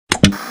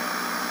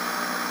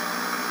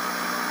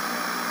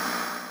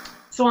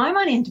So I'm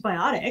on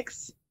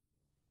antibiotics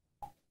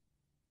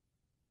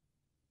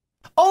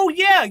Oh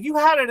yeah, you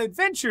had an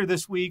adventure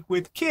this week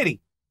with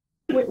Kitty.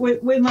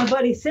 with my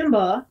buddy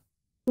Simba,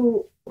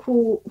 who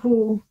who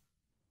who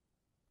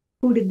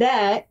who did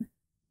that.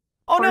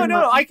 Oh no, Pardon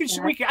my no,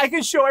 that. I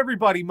can show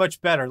everybody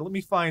much better. Let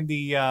me find the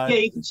Yeah,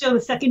 you can show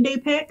the second day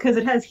pic because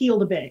it has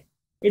healed a bit.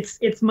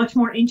 It's much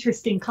more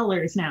interesting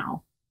colors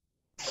now.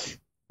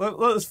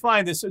 let's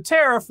find this. So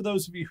Tara, for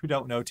those of you who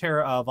don't know,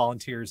 Tara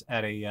volunteers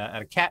at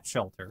a cat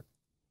shelter.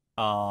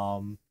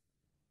 Um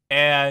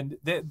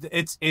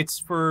it's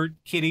for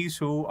kitties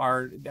who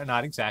are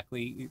not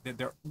exactly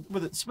they're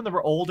some of them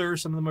are older,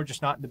 some of them are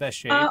just not in the best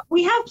shape.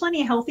 We have plenty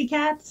of healthy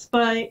cats,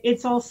 but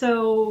it's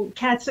also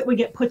cats that would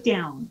get put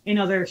down in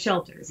other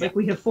shelters. Yeah. Like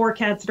we have four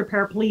cats that are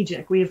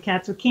paraplegic. We have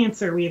cats with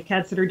cancer. We have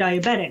cats that are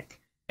diabetic.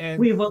 And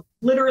We have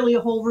literally a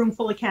whole room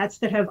full of cats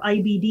that have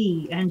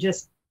IBD and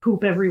just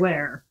poop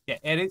everywhere. yeah,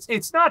 and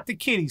it's not the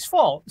kitty's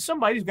fault.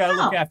 Somebody's got to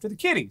look No. after the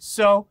kitties.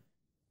 So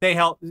they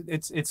help.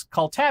 It's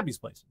called Tabby's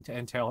Place.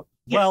 And tell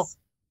well, Yes.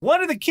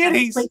 one of the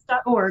kitties,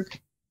 Place.org.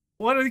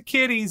 one of the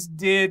kitties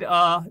did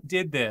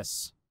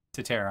this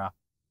to Tara.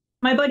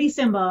 My buddy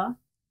Simba,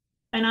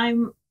 and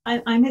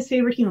I'm his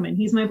favorite human.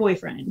 He's my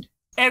boyfriend.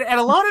 And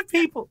a lot of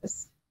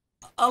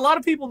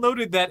people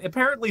noted that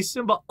apparently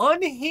Simba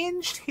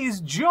unhinged his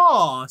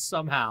jaw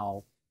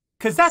somehow.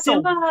 Because that's a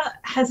Simba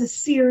has a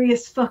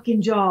serious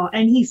fucking jaw,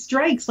 and he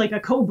strikes like a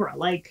cobra.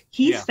 Like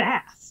he's yeah.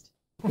 fast.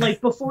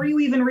 Like before you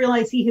even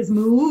realize he has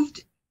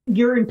moved,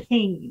 you're in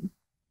pain.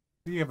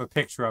 You have a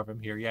picture of him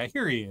here. Yeah,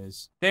 here he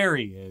is. There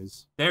he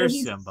is. But There's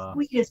he's the Simba.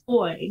 sweetest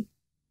boy,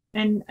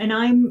 and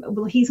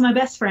he's my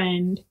best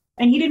friend.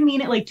 And he didn't mean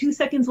it. Like 2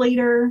 seconds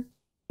later,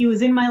 he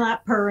was in my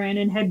lap purring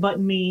and headbutting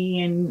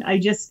me, and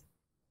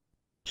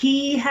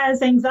he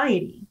has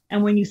anxiety,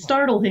 and when you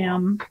startle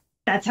him,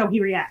 that's how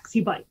he reacts. He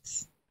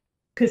bites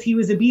because he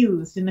was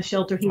abused in the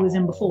shelter he was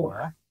in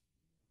before.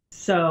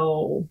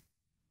 So,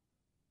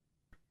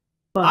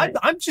 but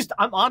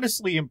I'm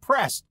honestly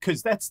impressed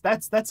because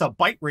that's a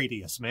bite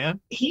radius, man.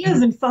 he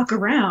doesn't fuck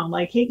around.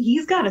 Like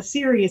he's got a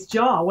serious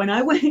jaw. When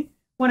I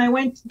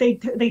went, they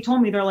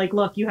told me, they're like,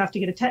 look, you have to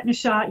get a tetanus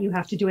shot, you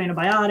have to do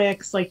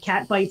antibiotics. Like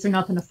cat bites are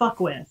nothing to fuck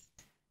with.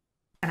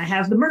 And I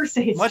have the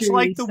MRSA history. Much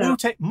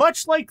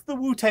like the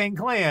Wu-Tang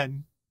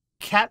Clan,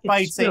 cat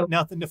bites ain't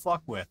nothing to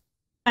fuck with.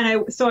 And I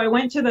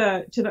went to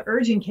the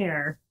urgent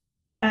care,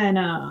 and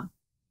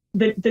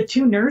the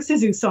two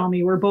nurses who saw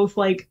me were both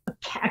like,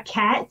 a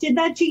cat did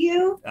that to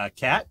you? A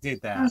cat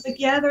did that. I was like,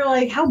 yeah. They're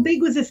like, how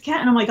big was this cat?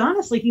 And I'm like,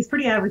 honestly, he's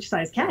pretty average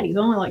sized cat. He's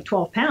only like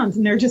 12 pounds.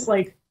 And they're just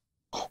like,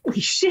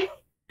 holy shit.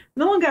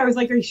 And the one guy was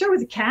like, are you sure it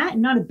was a cat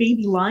and not a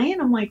baby lion?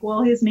 I'm like,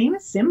 well, his name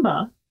is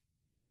Simba.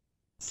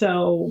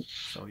 So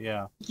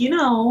yeah,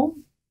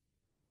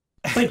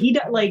 but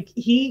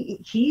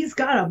he's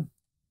got a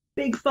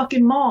big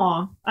fucking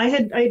maw. I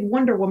had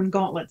Wonder Woman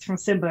gauntlets from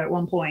Simba at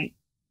one point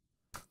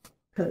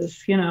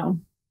because well,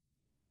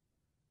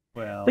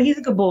 but he's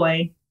a good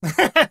boy.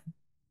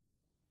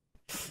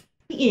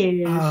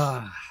 He is.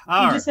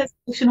 He just has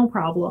emotional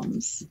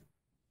problems,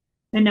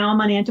 and now I'm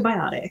on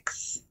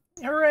antibiotics.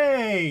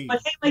 Hooray!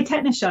 But hey, my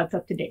tetanus shot's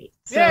up to date.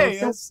 Yay!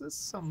 That's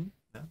some.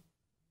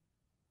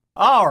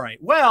 All right.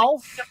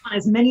 Well, I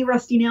as many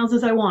rusty nails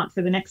as I want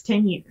for the next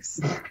 10 years.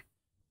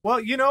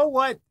 Well, you know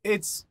what?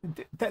 That's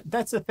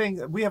the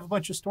thing. We have a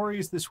bunch of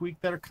stories this week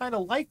that are kind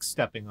of like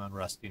stepping on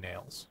rusty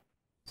nails.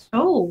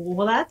 Oh,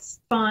 well,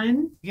 that's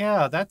fun.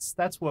 Yeah, that's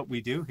what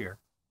we do here.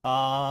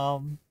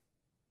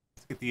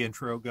 Let's get the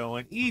intro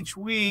going. Each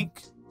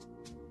week,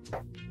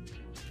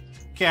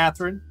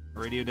 Catherine,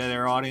 Radio Dead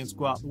Air audience,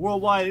 go out in the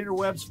worldwide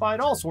interwebs,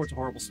 find all sorts of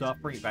horrible stuff,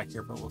 bring it back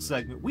here for a little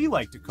segment we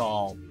like to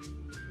call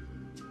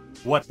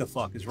What the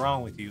Fuck Is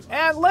Wrong With You?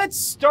 And let's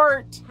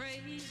start.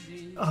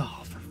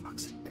 Oh, for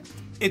fuck's sake.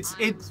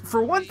 It's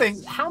for one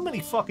thing, how many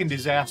fucking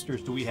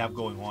disasters do we have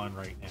going on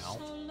right now?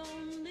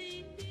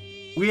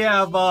 We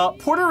have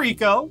Puerto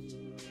Rico.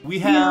 We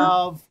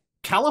have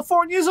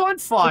California's on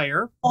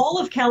fire. All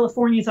of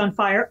California's on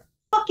fire.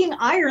 Fucking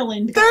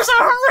Ireland. There's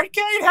a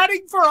hurricane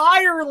heading for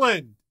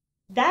Ireland.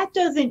 That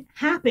doesn't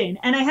happen.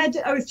 And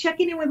I was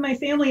checking in with my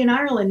family in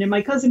Ireland, and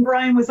my cousin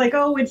Brian was like,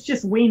 oh, it's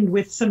just wind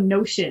with some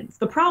notions.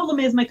 The problem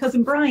is my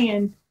cousin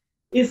Brian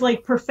is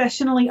like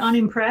professionally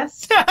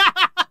unimpressed.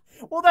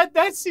 Well,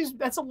 that's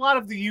a lot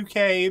of the UK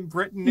and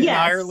Britain and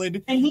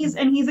Ireland. And he's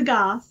a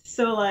goth.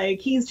 So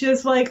like he's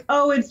just like,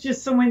 oh, it's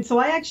just some wind. So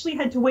I actually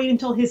had to wait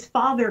until his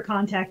father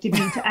contacted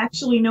me to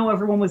actually know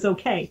everyone was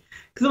okay.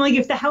 Because I'm like,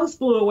 if the house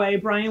blew away,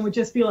 Brian would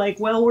just be like,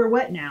 well, we're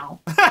wet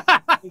now.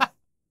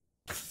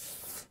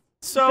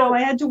 So I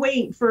had to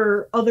wait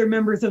for other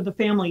members of the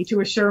family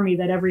to assure me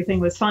that everything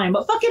was fine.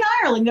 But fucking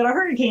Ireland got a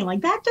hurricane.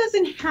 Like, that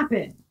doesn't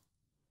happen.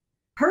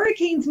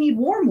 Hurricanes need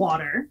warm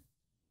water,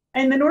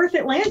 and the North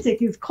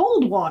Atlantic is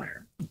cold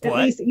water. At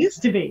least it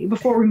used to be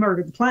before we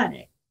murdered the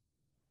planet.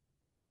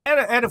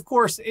 And of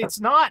course, it's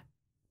not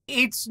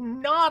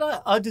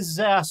a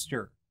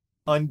disaster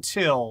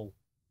until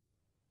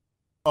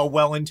a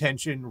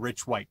well-intentioned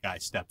rich white guy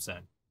steps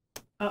in.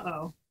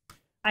 Uh-oh.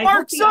 I Mark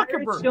hope the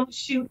Irish Zuckerberg. don't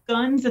shoot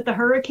guns at the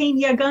hurricane.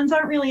 Yeah, guns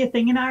aren't really a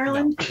thing in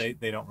Ireland. No,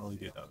 they don't really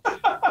do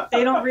those.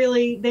 They don't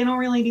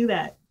really do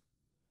that.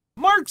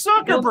 Mark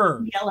Zuckerberg.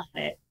 They'll yell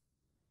at it.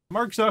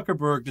 Mark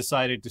Zuckerberg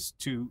decided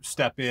to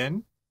step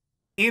in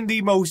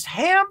the most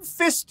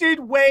ham-fisted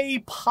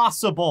way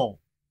possible.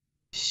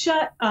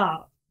 Shut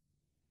up.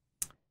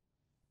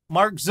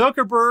 Mark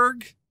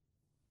Zuckerberg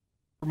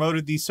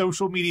promoted the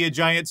social media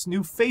giant's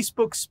new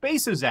Facebook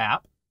Spaces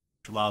app,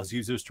 which allows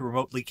users to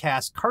remotely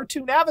cast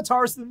cartoon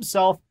avatars of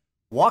themselves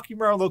walking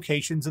around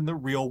locations in the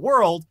real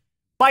world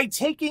by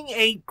taking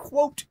a,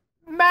 quote,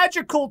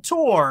 magical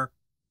tour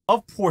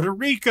of Puerto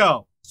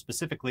Rico.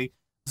 Specifically,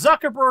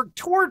 Zuckerberg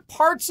toured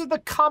parts of the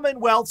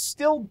Commonwealth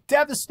still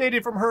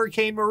devastated from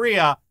Hurricane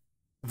Maria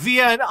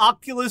via an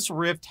Oculus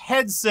Rift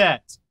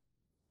headset.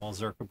 While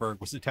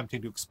Zuckerberg was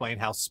attempting to explain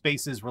how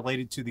Spaces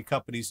related to the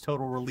company's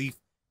total relief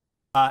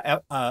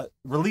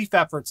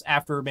efforts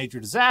after major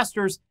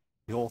disasters,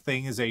 the whole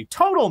thing is a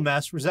total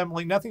mess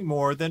resembling nothing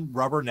more than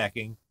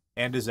rubbernecking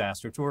and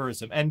disaster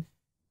tourism. And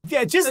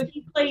yeah, just... So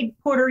he played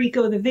Puerto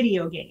Rico, the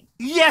video game.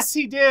 Yes,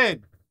 he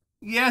did.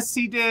 Yes,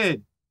 he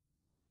did.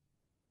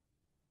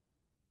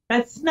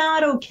 That's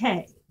not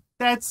okay.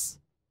 That's...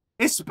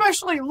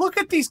 Especially, look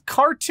at these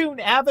cartoon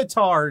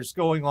avatars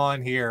going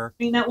on here.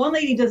 I mean, that one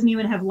lady doesn't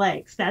even have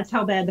legs. That's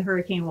how bad the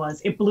hurricane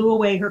was. It blew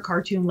away her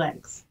cartoon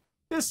legs.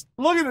 Just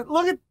look at it.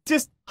 Look at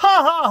just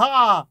ha ha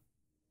ha.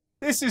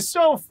 This is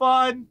so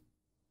fun.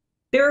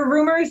 There are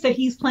rumors that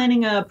he's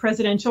planning a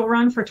presidential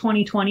run for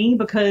 2020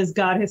 because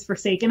God has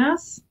forsaken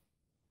us.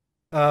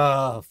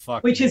 Oh,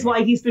 fuck. Which is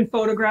why he's been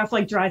photographed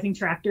like driving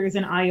tractors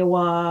in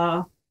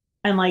Iowa.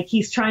 And like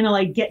he's trying to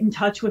like get in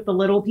touch with the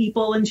little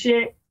people and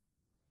shit.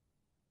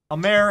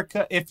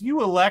 America, if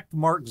you elect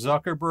Mark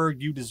Zuckerberg,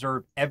 you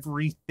deserve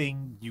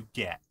everything you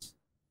get.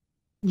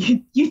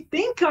 You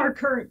think our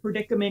current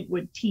predicament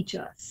would teach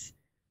us.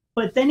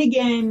 But then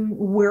again,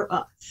 we're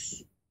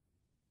us.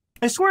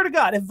 I swear to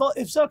God, if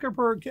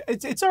Zuckerberg,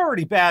 it's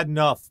already bad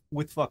enough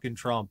with fucking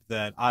Trump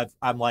that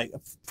I'm like,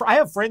 I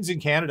have friends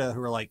in Canada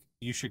who are like,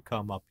 you should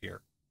come up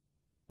here,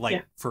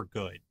 like for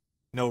good.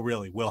 No,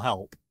 really, we'll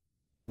help.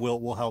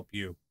 We'll help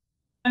you.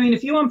 I mean,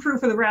 if you want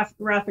proof of the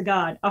wrath of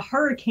God, a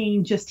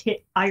hurricane just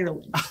hit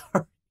Ireland.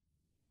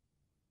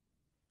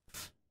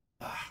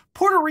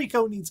 Puerto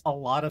Rico needs a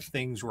lot of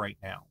things right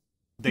now.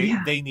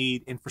 They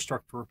need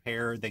infrastructure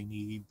repair. They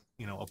need,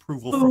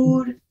 approval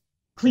food,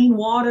 clean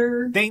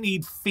water. They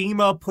need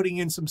FEMA putting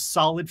in some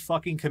solid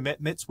fucking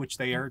commitments, which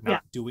they are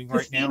not doing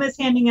right now. FEMA's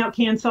handing out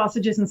canned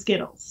sausages and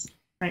Skittles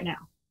right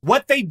now.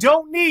 What they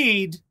don't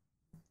need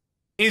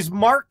is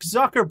Mark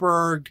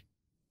Zuckerberg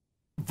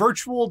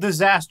virtual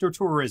disaster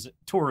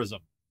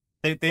tourism.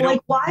 They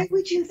don't... why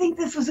would you think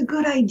this was a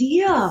good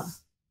idea?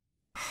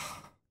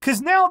 Because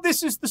now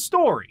this is the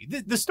story.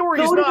 The story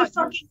is not... Go to the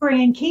fucking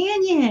Grand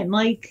Canyon.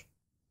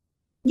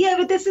 Yeah,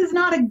 but this is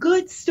not a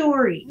good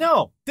story.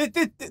 No,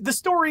 the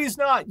story is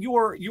not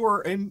your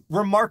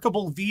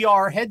remarkable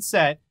VR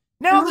headset.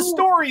 Now the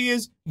story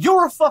is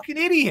you're a fucking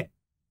idiot.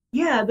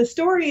 Yeah, the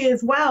story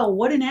is, wow,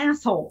 what an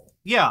asshole.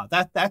 Yeah,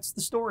 that's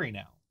the story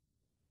now.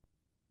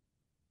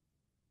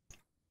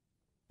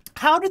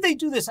 How did they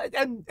do this?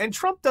 And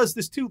Trump does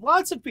this too.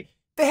 Lots of people,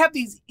 they have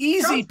these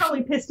easy... Trump's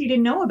probably pissed he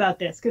didn't know about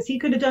this because he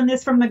could have done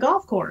this from the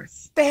golf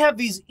course. They have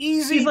these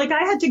easy... He's like,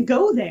 I had to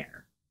go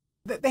there.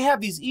 They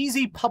have these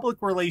easy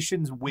public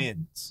relations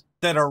wins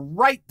that are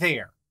right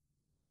there.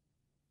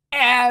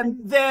 And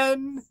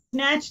then...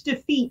 Snatch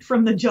defeat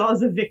from the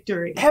jaws of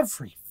victory.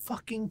 Every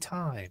fucking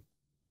time.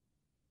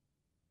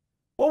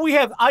 Well, we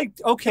have...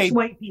 Okay. It's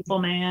white people,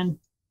 man.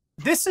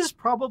 This is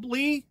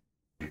probably...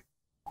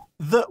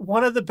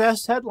 one of the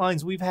best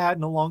headlines we've had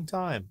in a long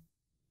time.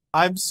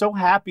 I'm so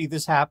happy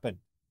this happened.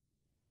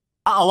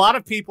 A lot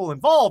of people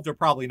involved are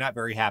probably not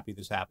very happy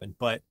this happened,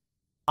 but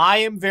I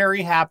am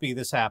very happy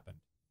this happened.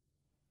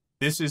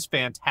 This is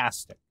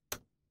fantastic.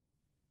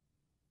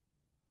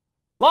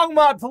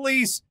 Longmont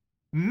police,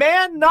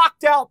 man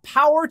knocked out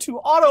power to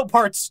auto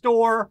parts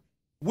store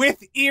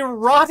with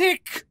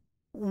erotic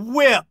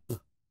whip.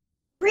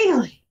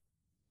 Really?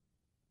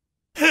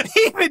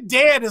 Even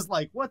Dan is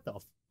like, what the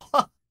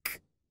fuck?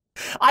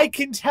 I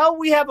can tell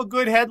we have a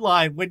good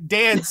headline when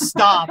Dan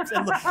stops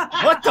and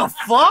what the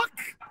fuck?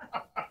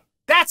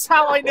 That's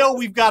how I know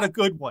we've got a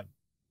good one.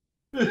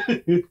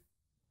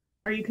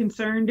 Are you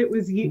concerned it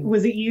was you?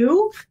 Was it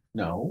you?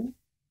 No.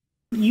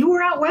 You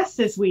were out west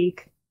this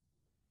week.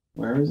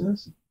 Where is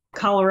this?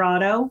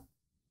 Colorado.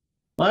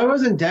 Well, I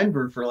was in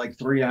Denver for like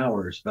 3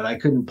 hours, but I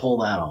couldn't pull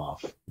that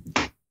off.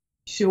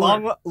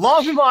 Sure.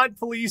 Longmont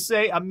police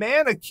say a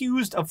man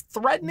accused of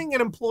threatening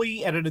an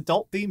employee at an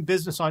adult-themed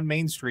business on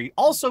Main Street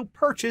also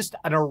purchased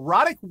an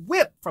erotic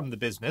whip from the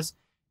business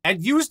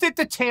and used it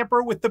to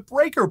tamper with the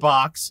breaker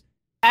box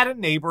at a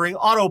neighboring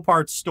auto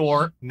parts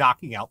store,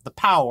 knocking out the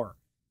power.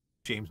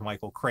 James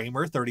Michael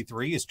Kramer,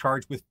 33, is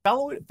charged with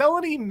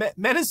felony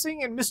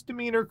menacing and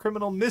misdemeanor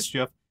criminal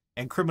mischief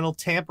and criminal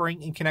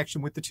tampering in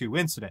connection with the two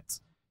incidents.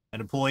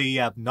 An employee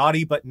of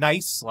Naughty But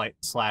Nice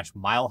 /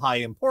 Mile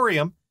High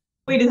Emporium.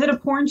 Wait, is it a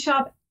porn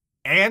shop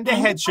And a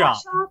And head pawn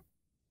shop.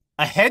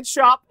 A head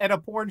shop and a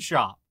porn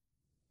shop.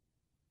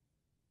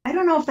 I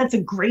don't know if that's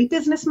a great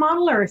business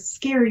model or a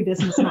scary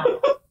business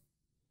model.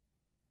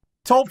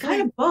 Told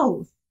Kind of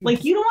both.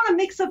 Like, you don't want to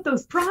mix up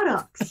those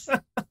products.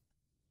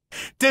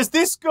 Does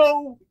this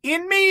go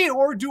in me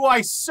or do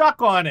I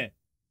suck on it?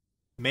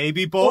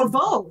 Maybe both. Or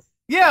both.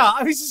 Yeah,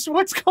 I mean,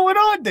 what's going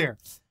on there?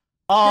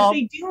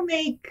 They do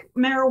make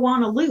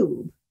marijuana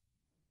lube.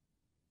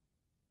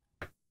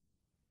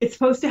 It's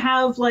supposed to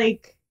have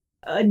like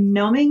a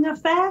numbing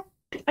effect,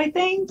 I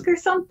think, or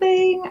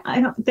something.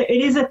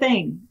 It is a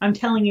thing. I'm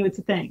telling you, it's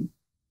a thing.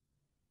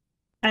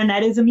 And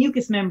that is a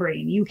mucous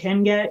membrane. You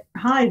can get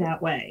high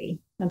that way.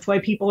 That's why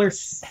people are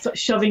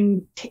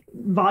shoving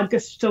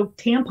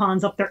vodka-soaked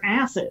tampons up their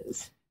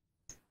asses.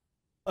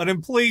 An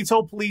employee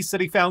told police that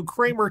he found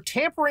Kramer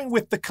tampering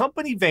with the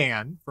company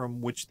van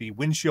from which the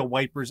windshield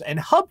wipers and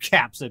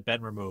hubcaps had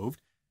been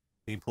removed.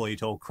 The employee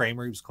told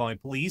Kramer he was calling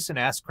police and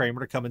asked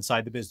Kramer to come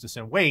inside the business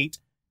and wait.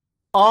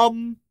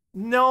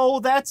 No,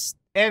 that's...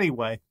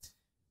 Anyway.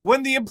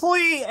 When the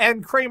employee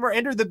and Kramer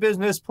entered the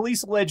business,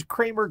 police allege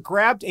Kramer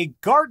grabbed a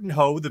garden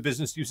hoe the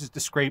business uses to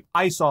scrape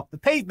ice off the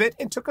pavement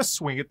and took a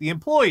swing at the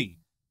employee,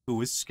 who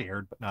was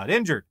scared but not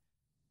injured.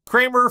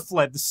 Kramer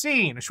fled the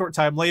scene. A short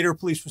time later,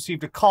 police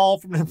received a call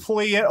from an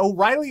employee at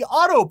O'Reilly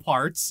Auto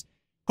Parts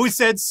who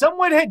said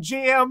someone had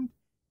jammed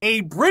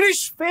a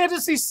British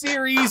fantasy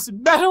series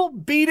metal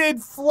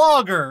beaded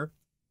flogger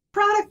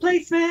Product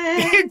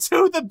placement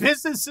into the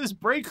business's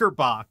breaker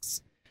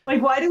box.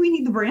 Like, why do we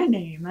need the brand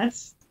name?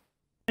 That's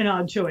an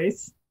odd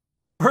choice.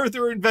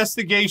 Further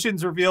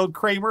investigations revealed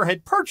Kramer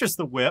had purchased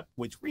the whip,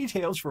 which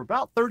retails for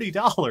about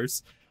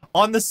 $30,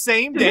 on the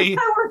same day. Does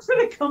that work for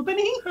the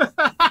company?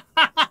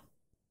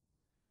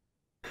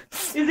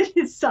 Is it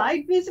his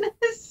side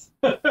business?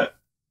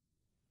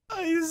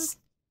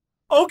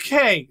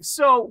 Okay,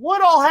 so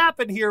what all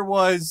happened here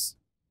was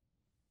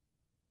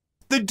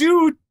the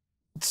dude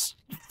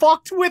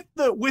fucked with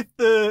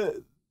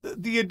the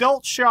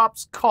adult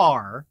shop's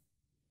car.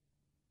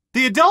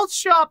 The adult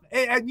shop,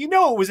 and you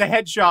know it was a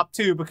head shop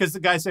too, because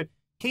the guy said,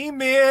 "Hey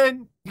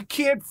man, you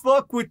can't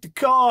fuck with the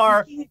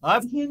car. You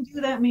can't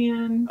do that,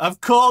 man.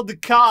 I've called the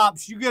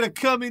cops. You gotta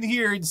come in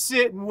here and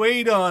sit and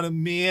wait on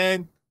him,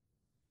 man.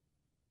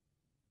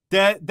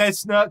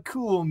 That's not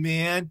cool,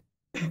 man."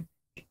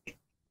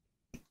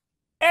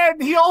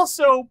 And he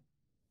also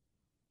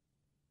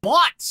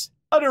bought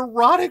an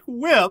erotic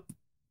whip,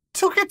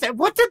 took it to,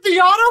 what did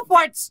the auto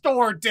parts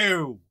store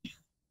do?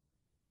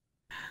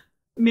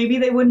 Maybe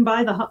they wouldn't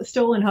buy the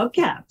stolen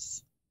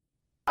hubcaps.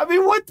 I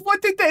mean, what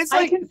did they say?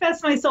 I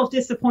confess myself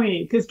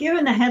disappointed, because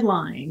given the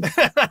headline,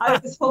 I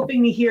was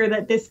hoping to hear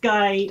that this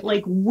guy,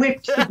 like,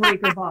 whipped the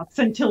breaker box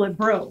until it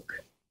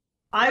broke.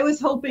 I was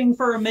hoping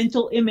for a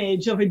mental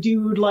image of a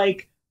dude,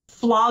 like,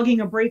 flogging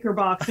a breaker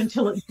box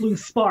until it blew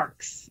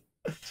sparks.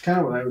 It's kind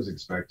of what I was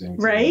expecting.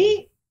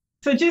 Right?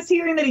 So just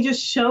hearing that he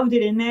just shoved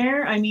it in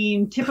there, I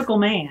mean, typical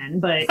man,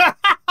 but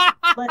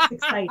less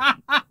exciting.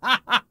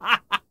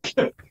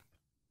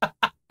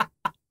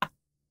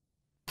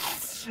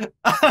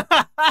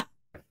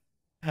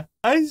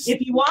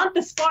 If you want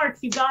the sparks,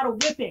 you gotta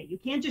whip it. You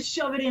can't just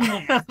shove it in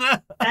there.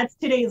 That's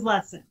today's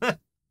lesson.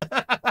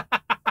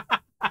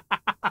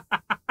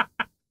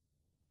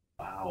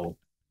 Wow.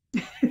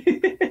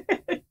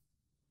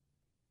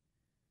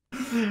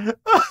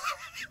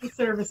 The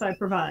service I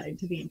provide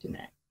to the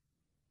internet.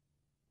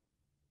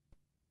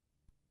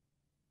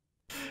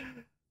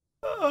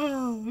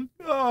 Oh,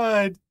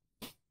 God.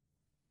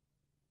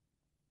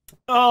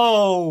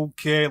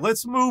 Okay,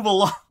 let's move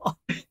along.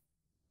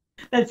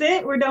 That's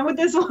it? We're done with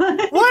this one?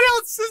 What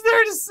else is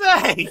there to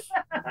say?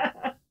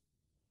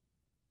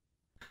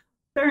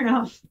 Fair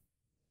enough.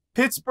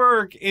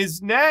 Pittsburgh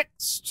is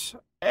next,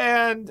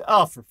 and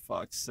oh, for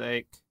fuck's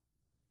sake.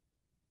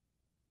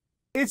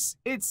 It's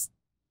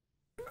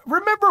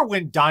remember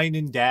when Dine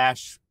and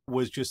Dash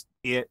was just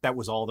it? That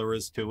was all there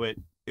is to it.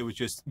 It was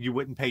just, you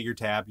wouldn't pay your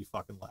tab, you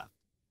fucking left.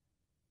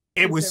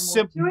 It was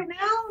simple. To it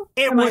now?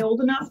 Am I old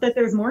enough that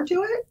there's more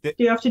to it?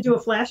 Do you have to do a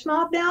flash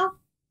mob now?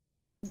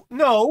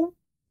 No.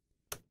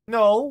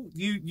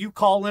 You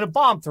call in a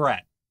bomb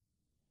threat.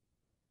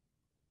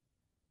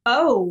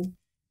 Oh.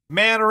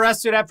 Man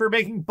arrested after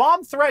making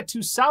bomb threat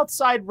to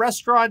Southside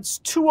restaurants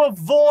to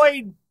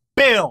avoid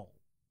bill.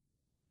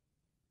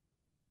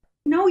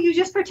 No, you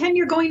just pretend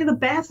you're going to the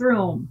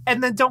bathroom.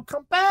 And then don't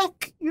come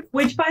back.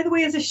 Which, by the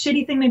way, is a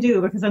shitty thing to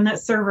do, because then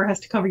that server has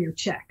to cover your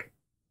check.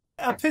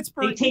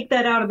 Pittsburgh. They take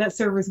that out of that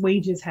server's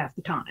wages half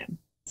the time.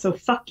 So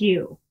fuck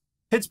you.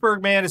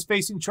 Pittsburgh man is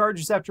facing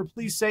charges after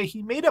police say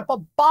he made up a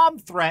bomb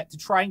threat to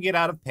try and get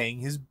out of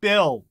paying his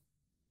bill.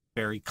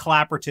 Barry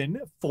Clapperton,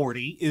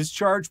 40, is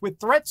charged with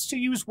threats to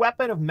use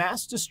weapon of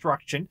mass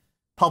destruction,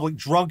 public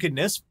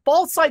drunkenness,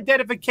 false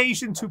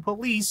identification to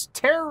police,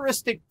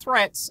 terroristic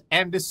threats,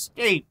 and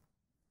escape.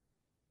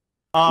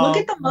 Look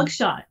at the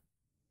mugshot.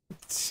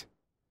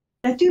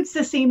 That dude's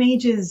the same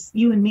age as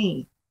you and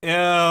me.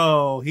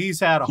 Oh, he's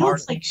had a He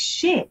looks like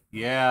shit.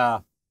 Yeah.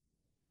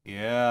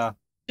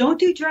 Don't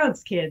do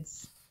drugs,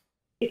 kids.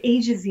 It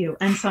ages you.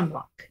 And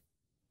sunblock.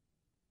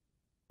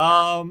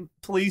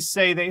 Police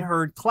say they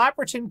heard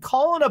Clapperton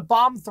calling a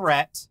bomb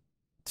threat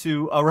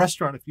to a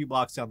restaurant a few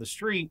blocks down the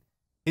street.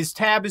 His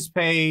tab is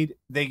paid.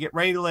 They get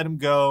ready to let him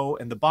go,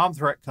 and the bomb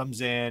threat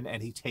comes in,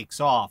 and he takes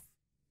off.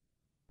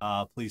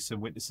 Police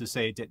and witnesses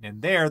say it didn't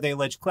end there. They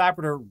allege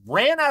Clapperton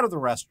ran out of the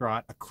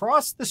restaurant,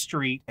 across the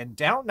street, and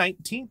down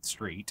 19th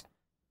Street,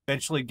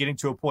 eventually getting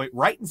to a point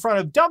right in front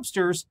of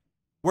dumpsters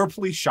where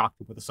police shocked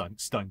him with a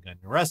stun gun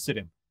and arrested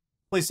him.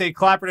 Police say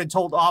Clapperton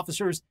told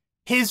officers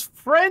his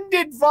friend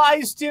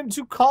advised him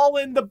to call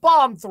in the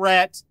bomb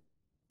threat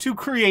to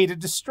create a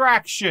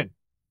distraction.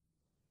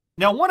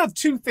 Now, one of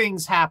two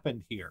things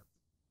happened here.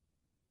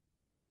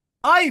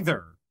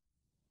 Either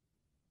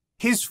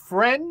his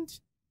friend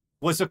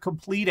was a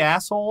complete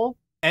asshole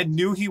and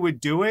knew he would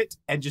do it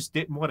and just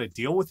didn't want to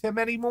deal with him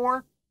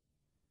anymore,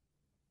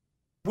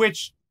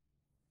 which,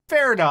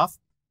 fair enough.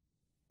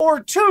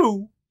 Or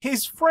two,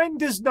 his friend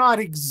does not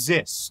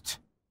exist.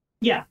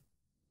 Yeah.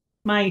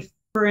 My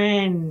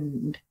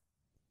friend.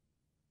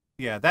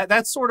 Yeah,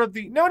 that's sort of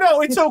the... No,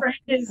 it's okay.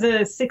 His friend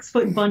is a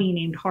 6-foot bunny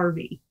named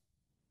Harvey.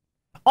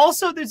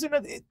 Also, there's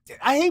another...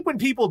 I hate when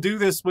people do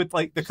this with,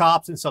 like, the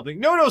cops and something.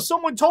 No,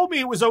 someone told me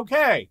it was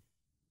okay.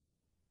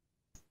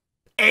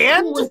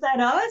 And? Was that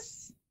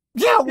us?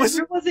 Yeah. If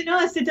it wasn't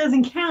us, it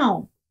doesn't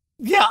count.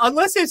 Yeah,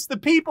 unless it's the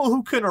people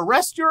who can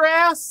arrest your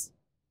ass,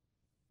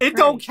 it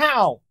don't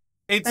count.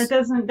 That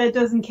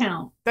doesn't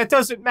count. That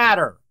doesn't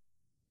matter.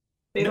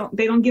 They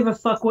don't give a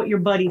fuck what your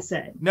buddy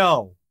said.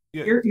 No.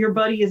 Your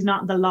buddy is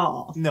not the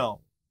law. No.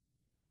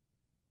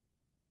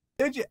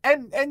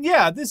 And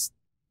yeah, this...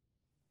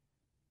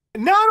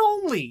 Not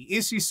only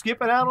is he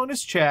skipping out on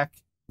his check,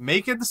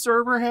 making the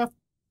server have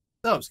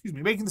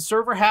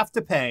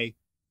to pay,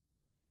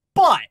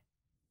 but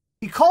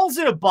he calls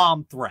it a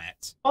bomb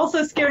threat.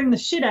 Also scaring the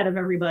shit out of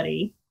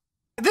everybody.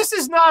 This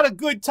is not a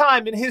good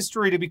time in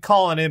history to be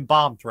calling in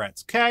bomb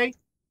threats, okay?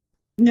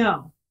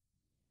 No.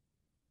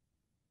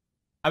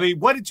 I mean,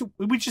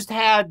 we just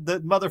had the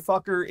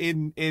motherfucker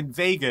in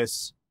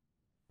Vegas.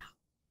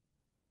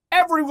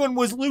 Everyone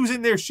was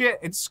losing their shit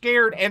and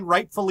scared, and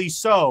rightfully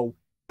so.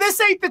 This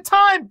ain't the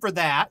time for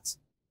that.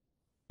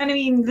 And I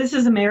mean, this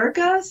is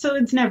America, so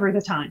it's never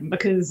the time,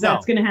 because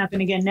that's going to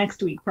happen again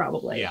next week,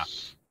 probably. Yeah.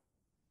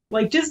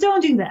 Like, just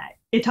don't do that.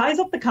 It ties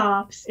up the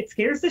cops. It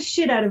scares the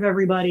shit out of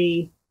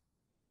everybody.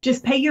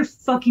 Just pay your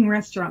fucking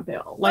restaurant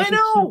bill. Like, I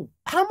know.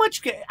 How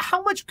much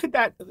could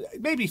that?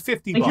 Maybe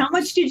 $50. Like, how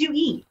much did you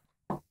eat?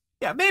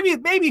 Yeah, maybe.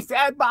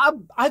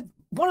 I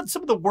wanted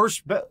some of the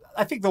worst.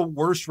 I think the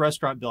worst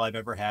restaurant bill I've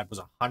ever had was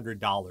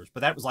 $100, but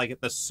that was like at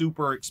the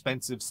super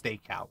expensive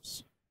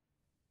steakhouse.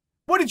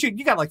 What did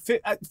you got? Like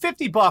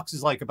 $50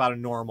 is like about a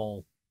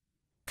normal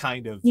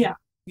kind of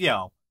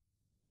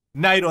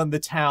night on the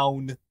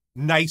town,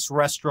 nice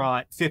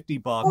restaurant,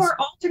 $50. Or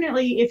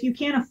alternately, if you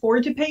can't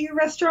afford to pay your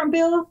restaurant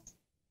bill,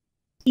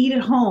 eat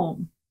at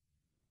home.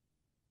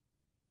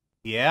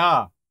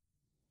 Yeah,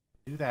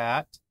 do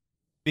that,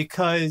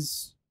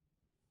 because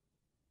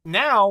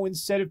now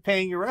instead of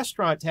paying your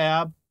restaurant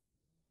tab,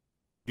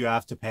 you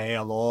have to pay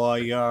a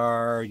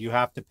lawyer, you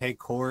have to pay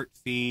court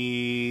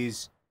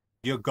fees,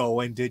 you're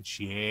going to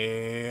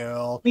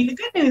jail. I mean, the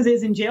good news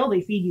is in jail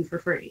they feed you for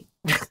free.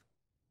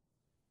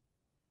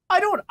 I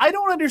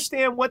don't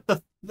understand what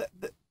the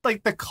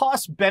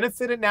cost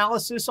benefit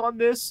analysis on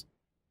this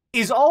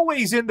is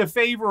always in the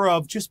favor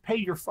of just pay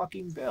your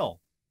fucking bill.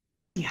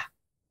 Yeah.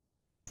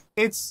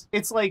 It's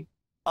like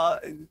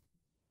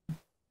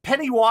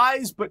penny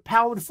wise but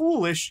pound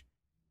foolish,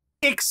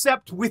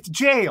 except with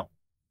jail.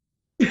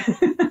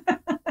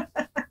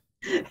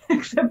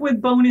 Except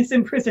with bonus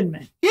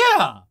imprisonment.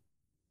 Yeah.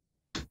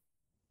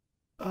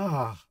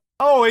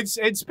 Oh,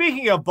 and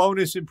speaking of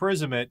bonus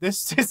imprisonment,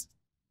 this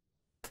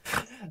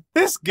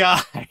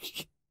guy,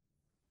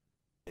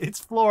 it's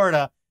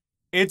Florida,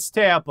 it's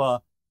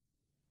Tampa,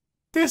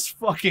 this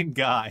fucking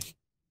guy.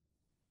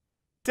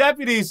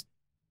 Deputies,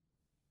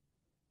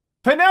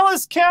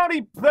 Pinellas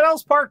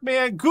Park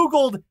man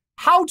Googled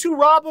how to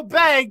rob a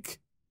bank,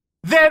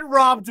 then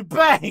robbed a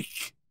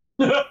bank.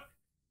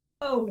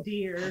 Oh,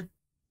 dear.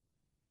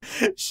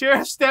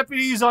 Sheriff's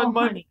deputies on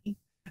Monday.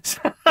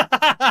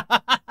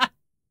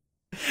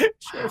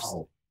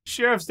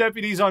 Sheriff's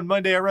deputies on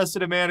Monday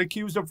arrested a man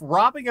accused of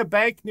robbing a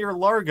bank near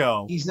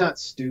Largo. He's not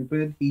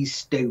stupid. He's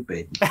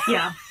stupid.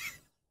 Yeah.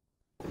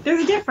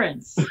 There's a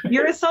difference.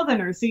 You're a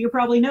Southerner, so you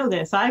probably know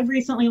this. I've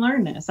recently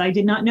learned this. I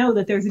did not know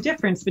that there's a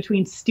difference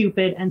between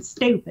stupid and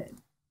stupid.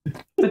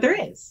 But there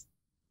is.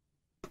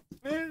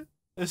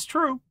 It's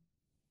true.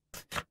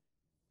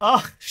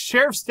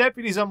 Sheriff's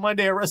deputies on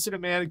Monday arrested a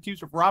man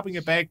accused of robbing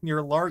a bank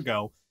near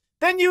Largo,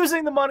 then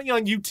using the money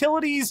on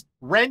utilities,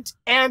 rent,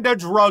 and a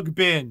drug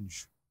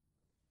binge.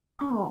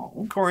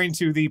 Oh. According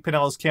to the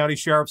Pinellas County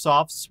Sheriff's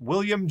Office,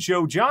 William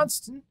Joe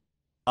Johnston,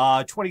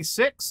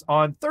 26,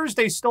 on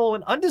Thursday stole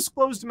an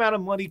undisclosed amount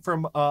of money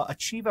from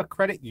Achieva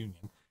Credit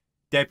Union.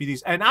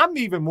 Deputies, and I'm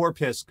even more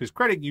pissed because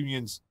credit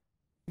unions,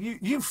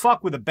 you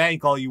fuck with a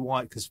bank all you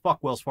want because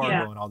fuck Wells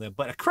Fargo and all that,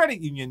 but a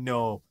credit union,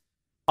 no.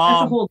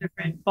 That's a whole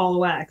different ball of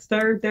wax.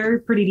 They're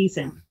pretty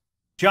decent.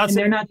 Johnson,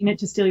 they're not in it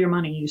to steal your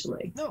money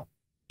usually. No.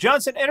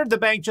 Johnson entered the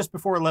bank just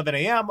before 11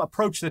 a.m.,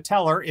 approached the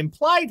teller,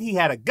 implied he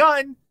had a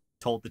gun,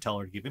 told the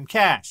teller to give him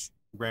cash.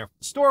 He ran from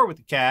the store with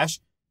the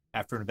cash.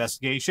 After an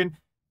investigation,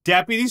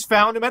 deputies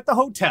found him at the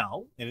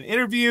hotel. In an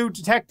interview,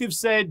 detectives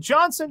said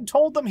Johnson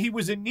told them he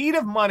was in need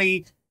of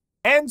money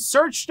and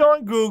searched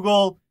on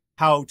Google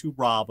how to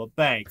rob a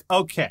bank.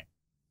 Okay.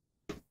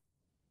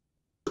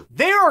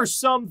 There are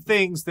some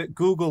things that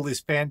Google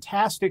is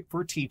fantastic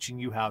for teaching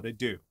you how to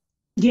do.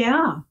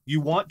 Yeah.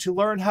 You want to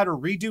learn how to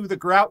redo the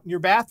grout in your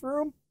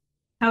bathroom?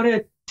 How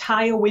to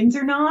tie a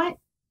Windsor knot?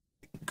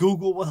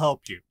 Google will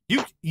help you.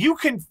 You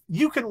can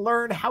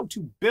learn how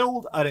to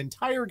build an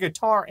entire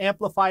guitar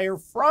amplifier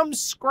from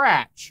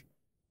scratch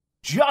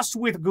just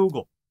with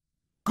Google.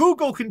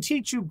 Google can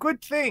teach you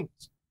good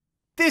things.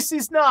 This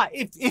is not,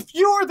 if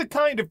you're the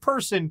kind of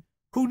person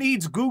who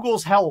needs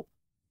Google's help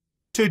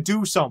to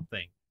do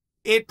something,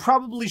 it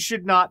probably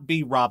should not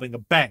be robbing a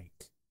bank.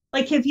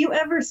 Like, have you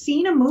ever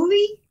seen a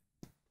movie?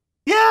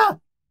 Yeah.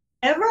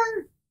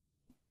 Ever?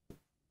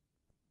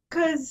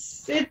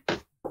 Because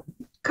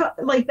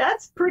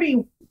that's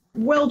pretty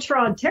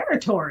well-trod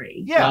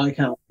territory. Yeah. I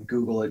kind of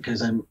Google it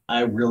because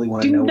I really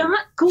want to know. Do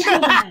not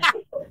Google that.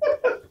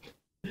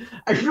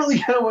 I really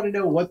kind of want to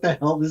know what the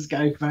hell this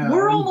guy found.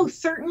 We're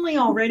almost certainly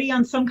already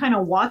on some kind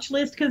of watch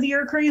list because of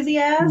your crazy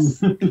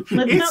ass.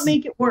 Let's not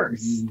make it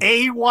worse.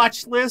 A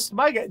watch list?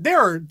 My God,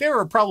 there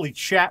are probably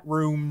chat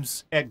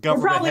rooms at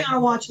government. We're probably on a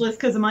watch list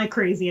because of my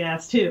crazy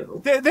ass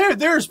too.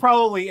 There's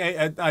probably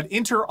an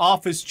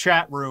inter-office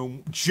chat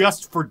room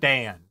just for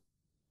Dan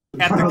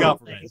at the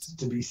government.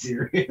 To be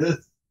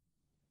serious.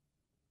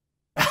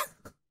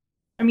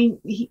 I mean,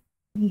 he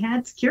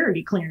had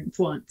security clearance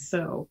once,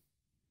 so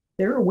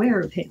they're aware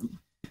of him.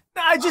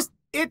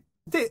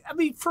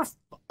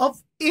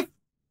 If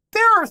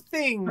there are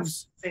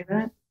things. Say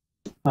that?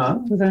 Huh?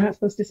 Was I not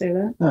supposed to say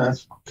that? No,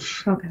 that's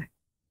Okay.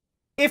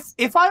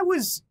 If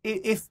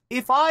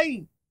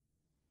I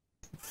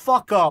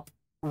fuck up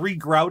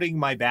regrouting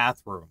my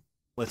bathroom,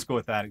 let's go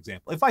with that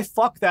example. If I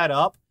fuck that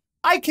up,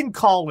 I can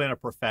call in a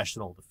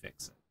professional to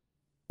fix it.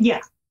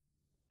 Yeah.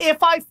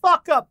 If I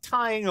fuck up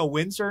tying a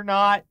Windsor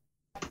knot,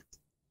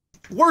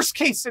 worst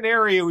case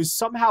scenario is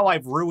somehow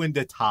I've ruined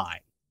a tie.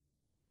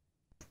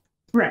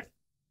 Right.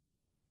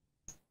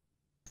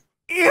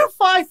 If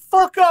I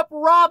fuck up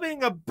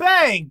robbing a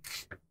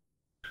bank,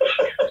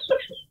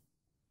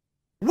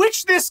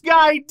 which this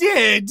guy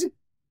did.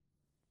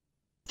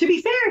 To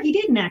be fair, he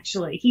didn't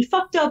actually. He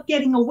fucked up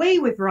getting away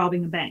with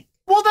robbing a bank.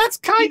 Well, that's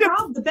He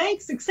robbed the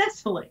bank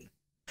successfully.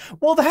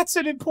 Well, that's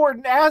an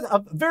important,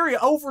 a very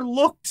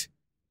overlooked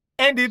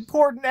and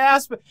important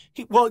aspect.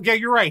 Well, yeah,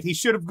 you're right. He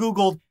should have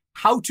Googled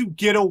how to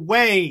get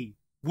away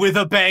with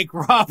a bank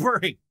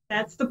robbery.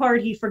 That's the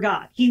part he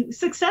forgot. He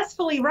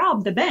successfully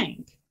robbed the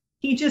bank.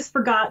 He just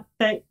forgot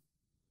that,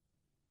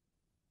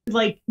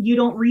 like, you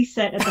don't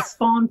reset at the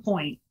spawn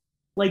point,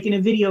 like in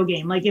a video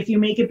game. Like, if you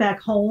make it back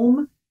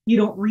home, you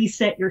don't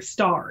reset your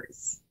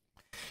stars.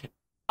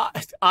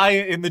 I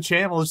in the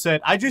channel said,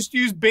 I just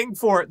used Bing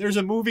for it. There's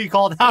a movie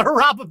called How to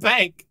Rob a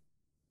Bank.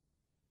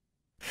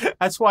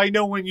 That's why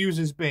no one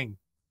uses Bing.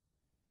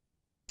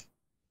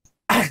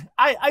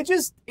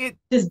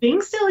 Does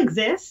Bing still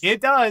exist?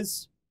 It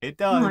does. It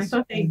does. Oh, I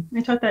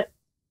thought that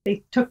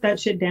they took that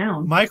shit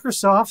down.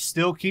 Microsoft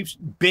still keeps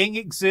Bing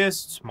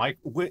exists.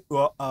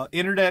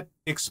 Internet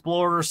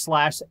Explorer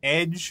 /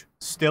 Edge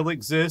still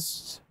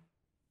exists.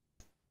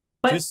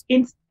 But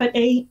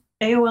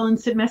AOL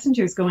Instant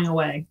Messenger is going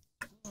away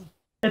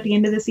at the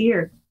end of this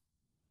year.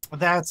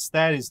 That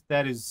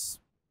is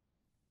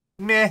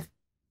meh.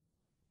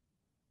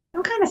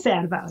 I'm kind of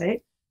sad about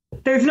it.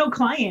 There's no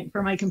client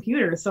for my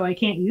computer, so I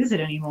can't use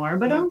it anymore,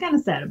 but I'm kind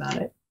of sad about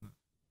it.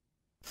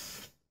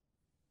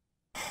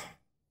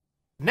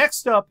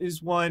 Next up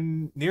is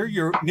one near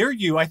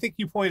you. I think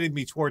you pointed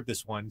me toward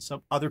this one.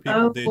 Some other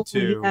people did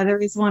too. Yeah, there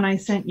is one I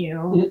sent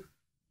you.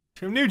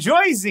 From New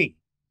Jersey.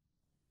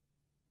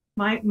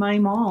 My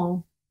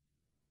mall.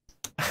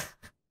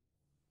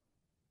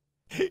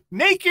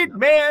 Naked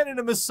man in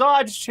a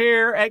massage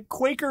chair at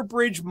Quaker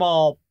Bridge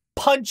Mall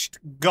punched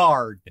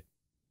guard.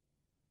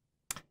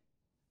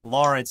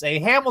 Lawrence, a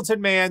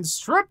Hamilton man,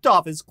 stripped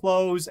off his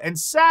clothes and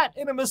sat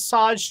in a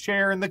massage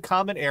chair in the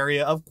common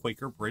area of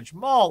Quaker Bridge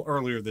Mall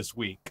earlier this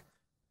week.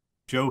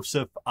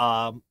 Joseph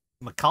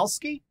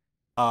Mikulski,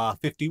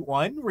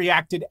 51,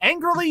 reacted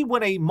angrily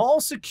when a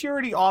mall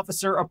security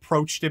officer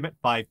approached him at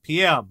 5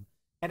 p.m.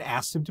 and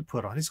asked him to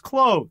put on his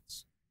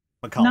clothes.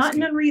 Not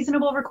an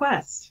unreasonable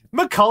request.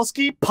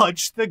 Mikulski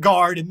punched the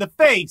guard in the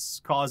face,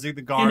 causing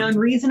the guard... An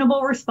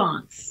unreasonable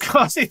response.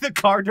 Causing the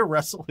guard to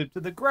wrestle him to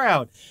the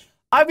ground.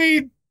 I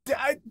mean...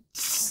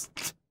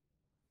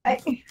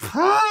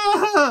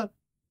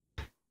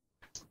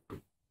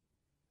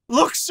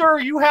 Look, sir,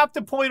 you have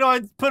to put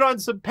on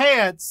some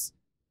pants.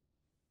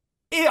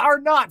 It are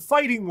not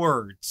fighting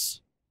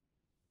words.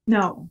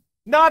 No.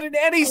 Not in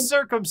any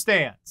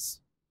circumstance.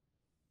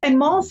 And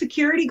mall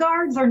security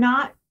guards are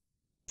not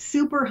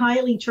super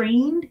highly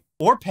trained.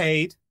 Or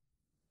paid.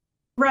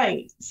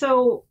 Right.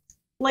 So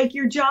like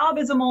your job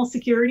as a mall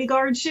security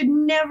guard should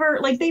never,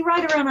 like, they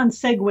ride around on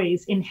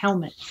Segways in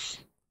helmets.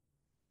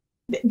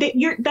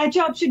 That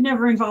job should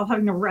never involve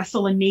having to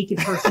wrestle a naked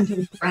person to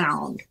the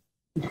ground.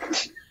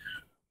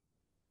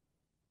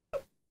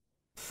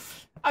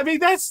 I mean,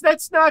 that's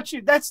not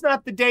you. That's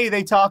not the day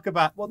they talk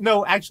about. Well,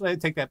 no, actually, I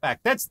take that back.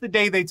 That's the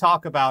day they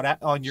talk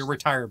about on your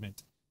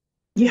retirement.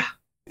 Yeah.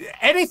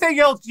 Anything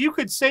else, you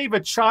could save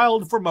a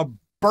child from a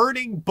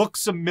burning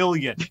Books A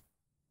Million.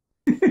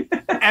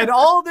 And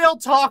all they'll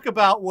talk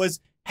about was,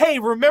 hey,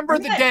 remember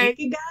the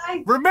day?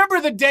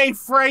 Remember the day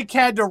Frank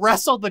had to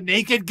wrestle the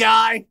naked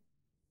guy?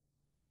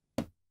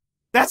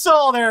 That's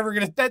all they're ever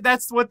gonna.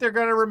 That's what they're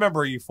gonna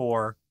remember you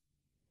for.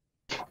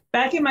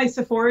 Back in my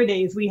Sephora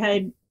days, we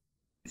had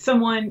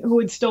someone who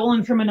had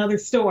stolen from another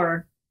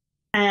store,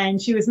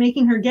 and she was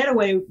making her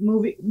getaway,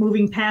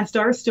 moving past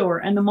our store,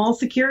 and the mall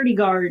security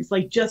guards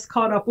like just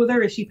caught up with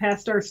her as she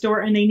passed our store,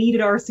 and they needed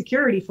our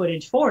security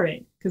footage for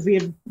it because we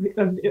had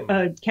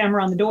a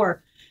camera on the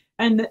door.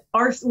 And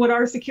what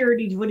our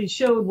security footage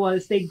showed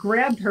was they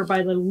grabbed her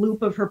by the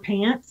loop of her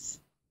pants,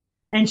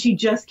 and she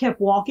just kept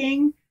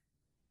walking,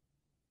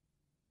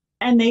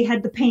 and they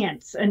had the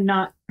pants and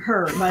not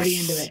her by the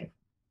end of it.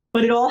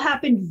 But it all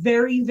happened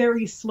very,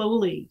 very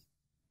slowly.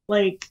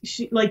 Like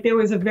there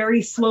was a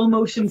very slow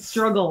motion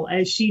struggle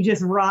as she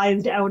just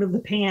writhed out of the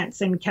pants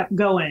and kept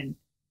going,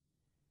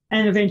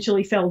 and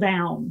eventually fell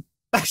down.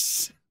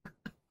 It's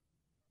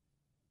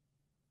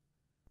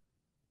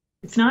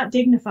not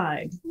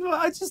dignified.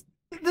 No,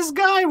 this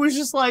guy was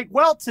just like,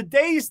 well,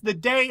 today's the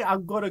day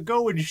I'm going to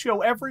go and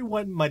show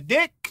everyone my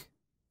dick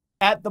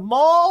at the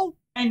mall.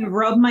 And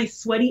rub my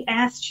sweaty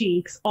ass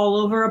cheeks all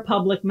over a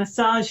public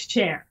massage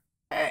chair.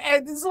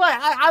 And it's like,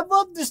 I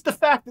love just the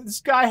fact that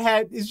this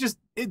guy is just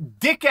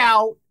dick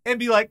out and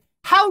be like,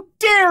 how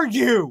dare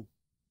you?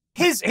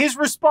 His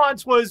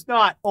response was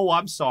not, oh,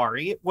 I'm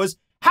sorry. It was,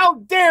 how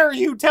dare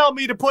you tell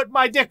me to put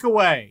my dick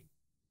away?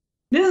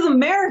 This is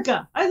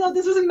America. I thought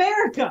this was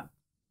America.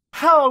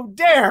 How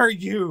dare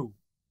you?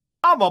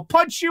 I'm gonna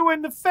punch you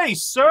in the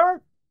face,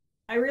 sir.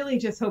 I really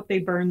just hope they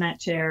burn that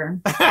chair.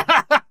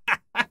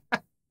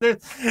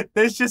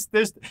 There's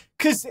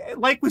because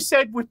like we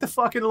said with the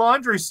fucking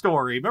laundry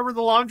story, remember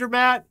the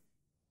laundromat?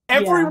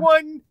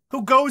 Everyone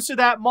who goes to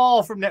that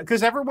mall from that,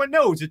 because everyone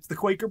knows it's the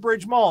Quaker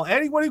Bridge Mall.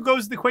 Anyone who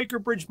goes to the Quaker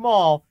Bridge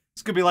Mall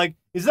is gonna be like,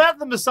 is that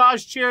the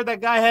massage chair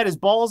that guy had his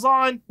balls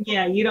on?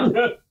 Yeah, you don't.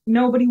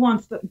 Nobody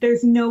wants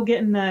there's no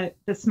getting the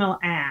smell of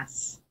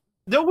ass.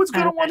 No one's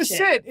gonna want to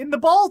sit in the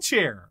ball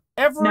chair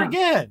ever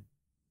again.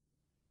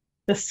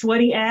 The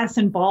sweaty ass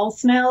and ball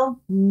smell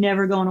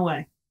never going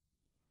away.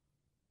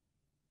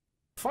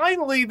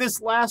 Finally,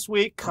 this last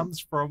week comes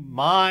from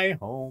my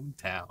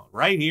hometown,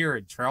 right here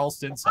in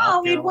Charleston, South Carolina.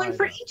 Oh, we had one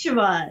for each of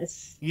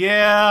us.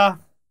 Yeah,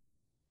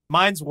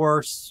 mine's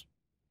worse.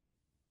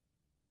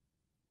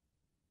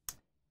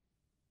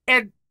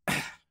 And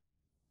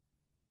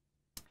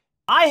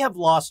I have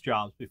lost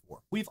jobs before.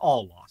 We've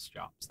all lost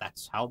jobs.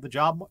 That's how the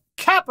job,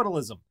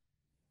 capitalism.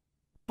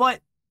 And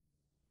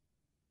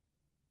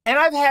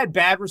I've had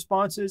bad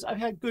responses. I've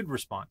had good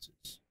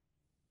responses.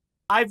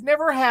 I've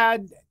never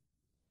had,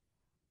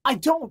 I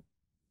don't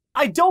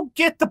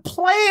get the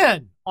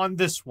plan on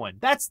this one.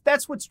 That's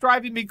what's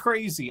driving me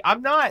crazy. I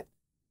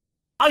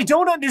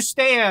don't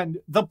understand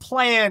the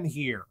plan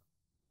here.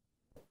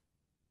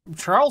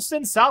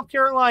 Charleston, South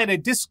Carolina,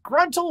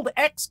 disgruntled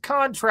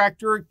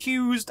ex-contractor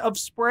accused of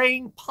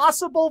spraying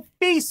possible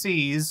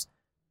feces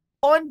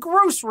on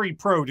grocery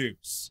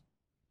produce.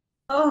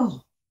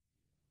 Oh.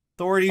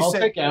 Authorities I'll said,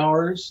 take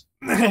hours.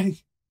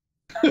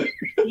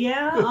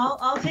 Yeah,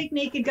 I'll take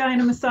naked guy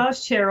in a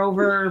massage chair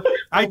over.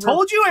 I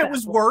told you it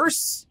was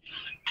worse.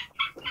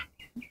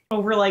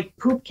 Over like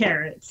poop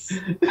carrots.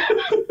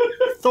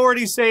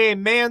 Authorities say a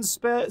man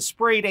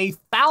sprayed a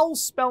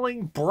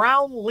foul-smelling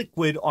brown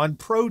liquid on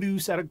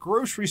produce at a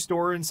grocery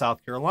store in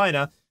South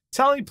Carolina,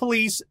 telling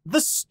police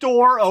the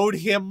store owed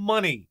him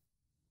money.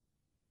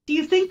 Do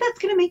you think that's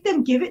going to make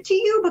them give it to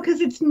you? Because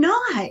it's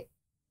not.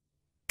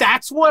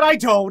 That's what I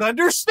don't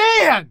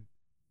understand.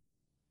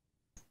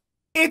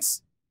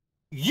 It's,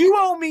 you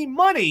owe me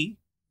money,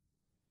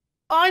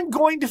 I'm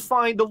going to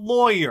find a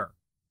lawyer.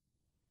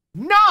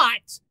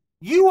 Not,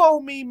 you owe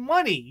me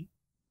money,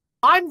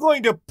 I'm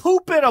going to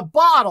poop in a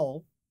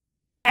bottle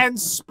and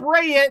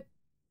spray it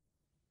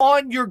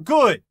on your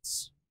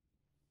goods.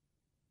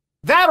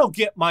 That'll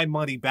get my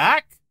money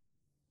back.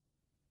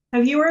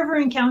 Have you ever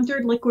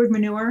encountered liquid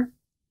manure?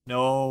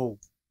 No.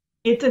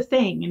 It's a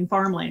thing in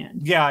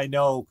farmland. Yeah, I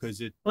know, because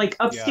it... Like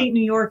upstate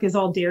New York is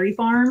all dairy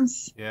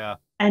farms. Yeah.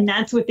 And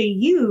that's what they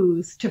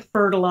use to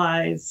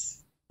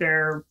fertilize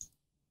their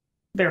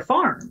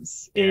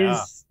farms,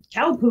 is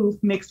cow poop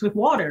mixed with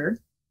water.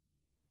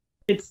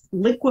 It's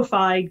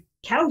liquefied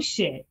cow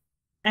shit.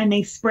 And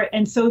they spread,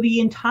 and so the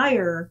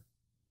entire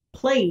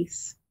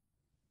place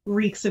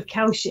reeks of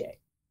cow shit.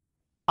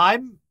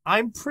 I'm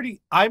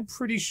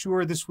pretty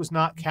sure this was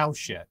not cow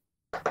shit.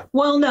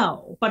 Well,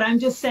 no, but I'm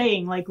just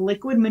saying, like,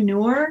 liquid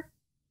manure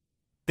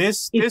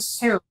is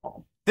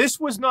terrible.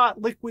 This was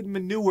not liquid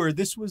manure.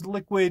 This was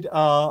liquid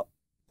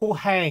will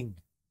hang,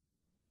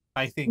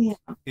 I think,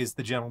 is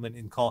the gentleman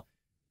in call.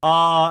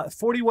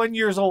 41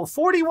 years old.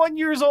 41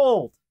 years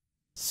old.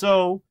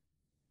 So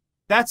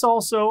that's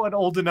also an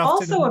old enough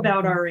also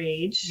about our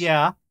age.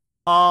 Yeah.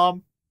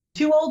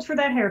 Too old for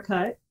that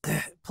haircut.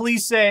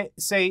 Police say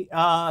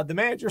the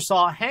manager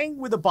saw hang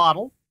with a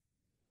bottle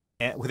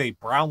with a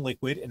brown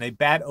liquid and a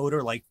bad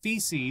odor like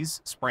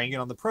feces, spraying it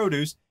on the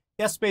produce.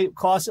 He estimated it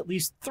cost at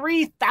least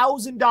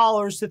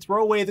 $3,000 to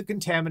throw away the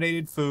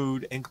contaminated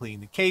food and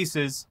clean the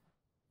cases.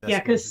 Yeah,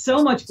 because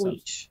so much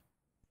bleach.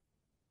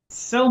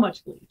 So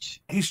much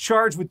bleach. He's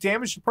charged with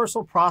damage to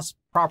personal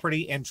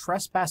property and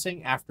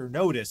trespassing after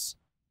notice.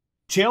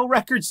 Jail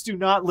records do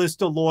not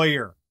list a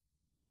lawyer.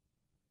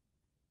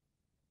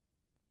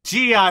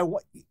 Gee,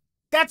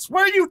 that's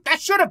where that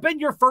should have been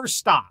your first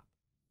stop.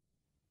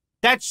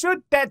 That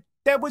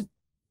was.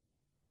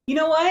 You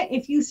know what?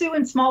 If you sue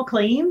in small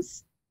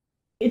claims,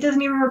 it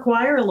doesn't even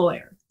require a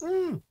lawyer.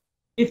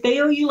 If they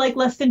owe you like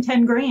less than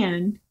 10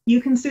 grand,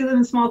 you can sue them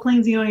in small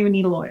claims. You don't even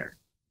need a lawyer.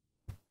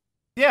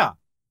 Yeah.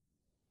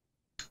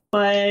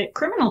 But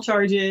criminal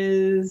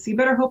charges, you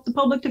better hope the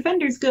public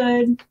defender's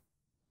good.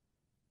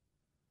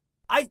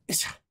 I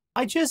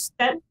just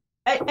and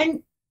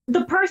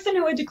the person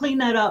who had to clean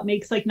that up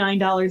makes like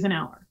 $9 an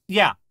hour.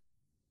 Yeah.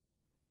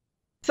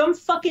 Some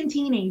fucking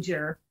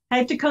teenager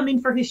had to come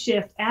in for his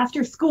shift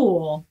after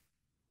school.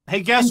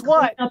 Hey, guess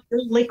what? Clean up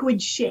your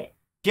liquid shit.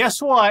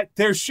 Guess what?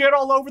 There's shit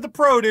all over the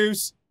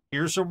produce.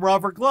 Here's some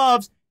rubber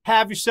gloves.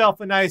 Have yourself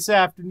a nice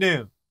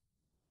afternoon.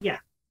 Yeah.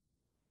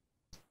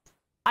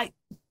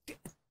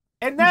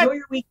 Enjoy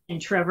your weekend,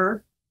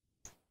 Trevor.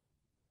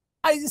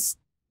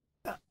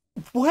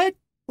 What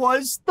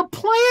was the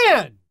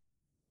plan?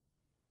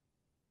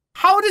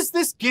 How does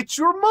this get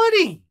your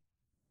money?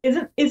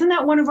 Isn't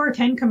that one of our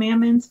 10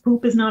 commandments?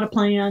 Poop is not a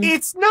plan.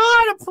 It's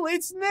not a plan.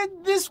 It's not.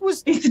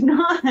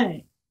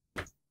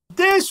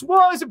 This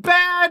was a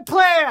bad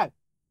plan.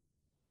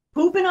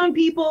 Pooping on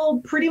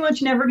people pretty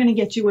much never going to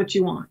get you what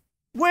you want.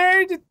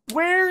 Where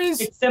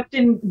is? Except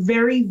in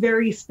very,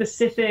 very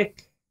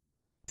specific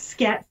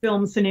scat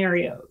film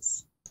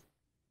scenarios.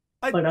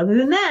 But other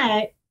than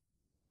that,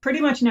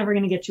 pretty much never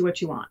going to get you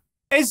what you want.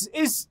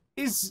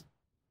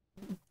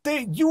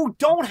 You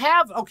don't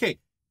have, okay,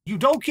 you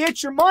don't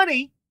get your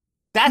money.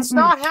 That's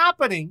not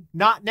happening.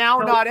 Not now,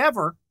 not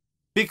ever.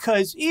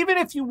 Because even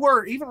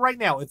right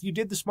now, if you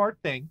did the smart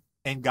thing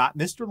and got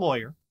Mr.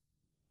 Lawyer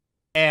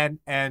and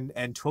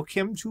took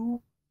him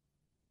to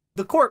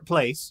the court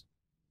place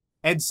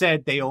and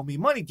said, they owe me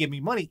money, give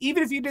me money.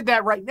 Even if you did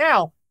that right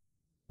now,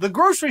 the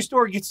grocery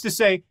store gets to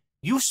say,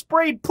 you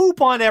sprayed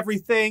poop on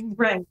everything.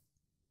 Right.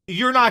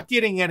 You're not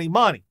getting any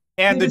money.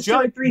 And the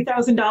judge,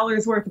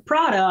 $3,000 worth of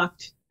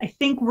product. I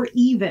think we're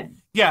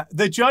even. Yeah,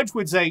 the judge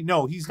would say,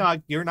 no,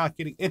 you're not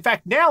getting. In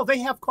fact, now they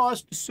have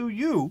cause to sue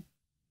you.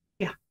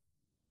 Yeah.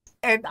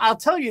 And I'll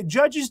tell you,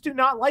 judges do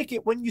not like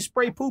it when you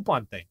spray poop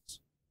on things.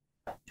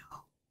 No.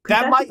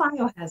 That's a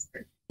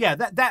biohazard. Yeah,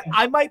 that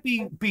I might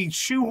be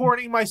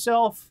shoehorning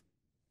myself.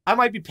 I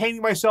might be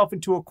painting myself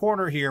into a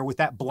corner here with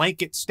that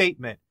blanket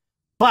statement.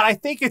 But I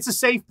think it's a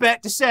safe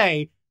bet to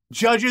say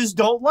judges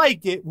don't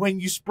like it when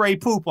you spray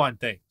poop on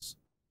things.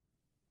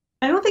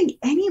 I don't think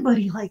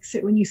anybody likes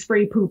it when you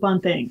spray poop on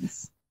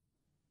things.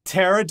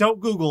 Tara, don't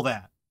Google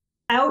that.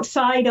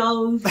 Outside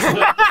of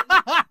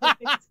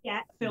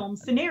scat film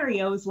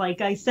scenarios,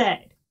 like I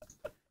said.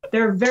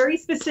 There are very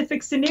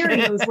specific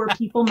scenarios where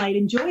people might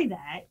enjoy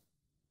that.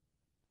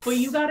 But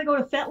you got to go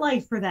to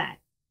FetLife for that.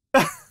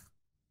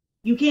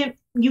 You can't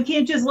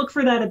just look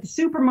for that at the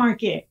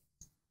supermarket.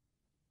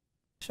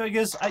 So I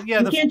guess,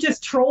 you can't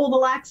just troll the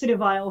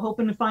laxative aisle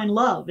hoping to find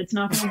love. It's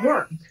not going to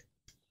work.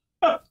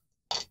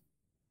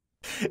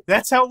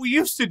 That's how we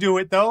used to do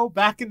it, though,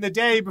 back in the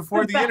day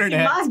before the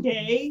internet. Back in my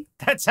day.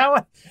 That's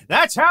how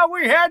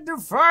we had to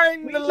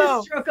find the love. We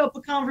just struck up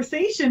a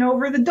conversation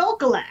over the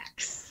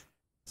Dulcolax.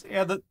 So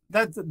yeah, the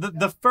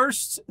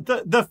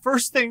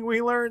first thing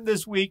we learned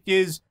this week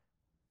is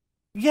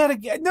yet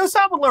again. No, it's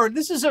not learn.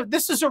 This is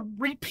a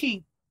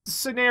repeat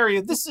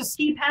scenario. This is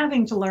keep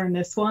having to learn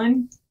this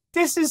one.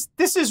 This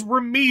is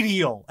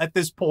remedial at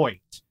this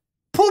point.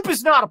 Poop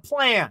is not a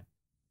plan.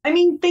 I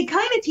mean, they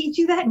kind of teach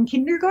you that in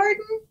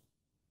kindergarten.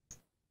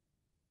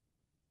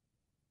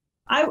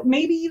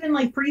 Maybe even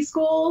like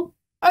preschool.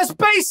 That's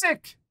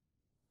basic.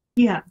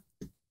 Yeah.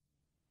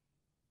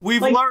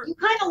 We've learned. You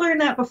kind of learn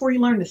that before you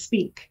learn to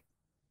speak.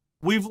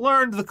 We've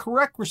learned the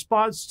correct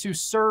response to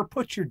 "Sir,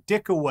 put your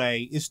dick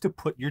away" is to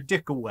put your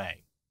dick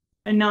away,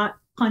 and not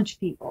punch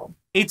people.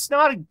 It's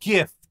not a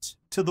gift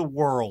to the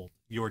world.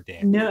 Your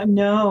dick.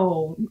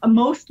 No.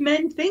 Most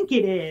men think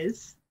it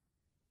is.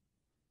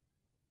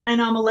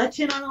 And I'm gonna let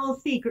you in on a little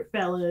secret,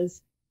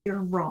 fellas.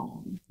 You're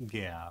wrong.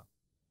 Yeah.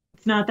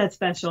 It's not that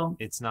special.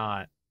 It's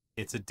not.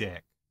 It's a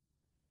dick.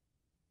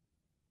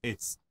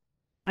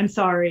 I'm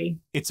sorry.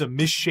 It's a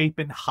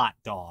misshapen hot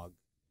dog.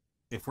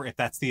 If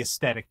that's the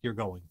aesthetic you're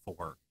going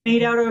for.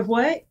 Made out of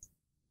what?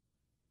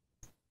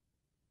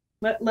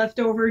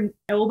 Leftover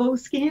elbow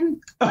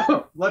skin?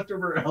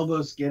 Leftover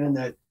elbow skin and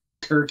that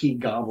turkey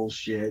gobble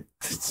shit.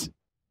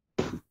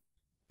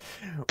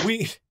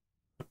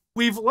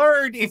 We've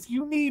learned if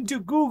you need to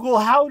Google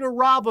how to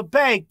rob a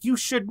bank, you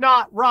should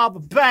not rob a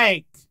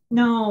bank.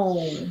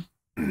 No.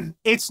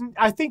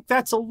 I think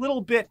that's a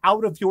little bit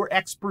out of your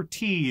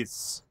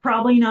expertise.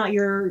 Probably not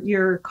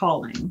your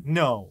calling.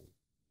 No.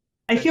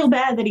 I feel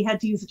bad that he had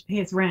to use it to pay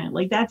his rent.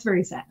 Like, that's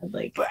very sad.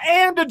 Like,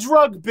 and a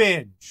drug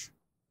binge.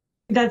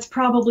 That's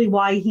probably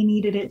why he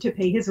needed it to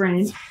pay his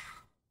rent.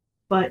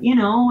 But, you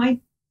know,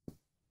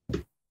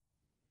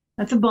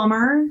 that's a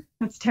bummer.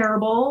 That's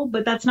terrible,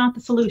 but that's not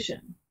the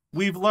solution.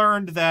 We've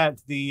learned that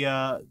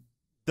the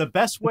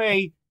best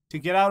way to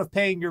get out of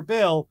paying your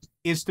bill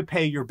is to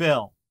pay your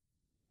bill.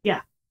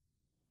 Yeah.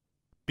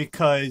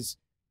 Because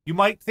you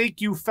might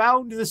think you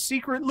found the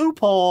secret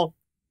loophole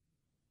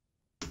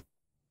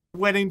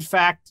when in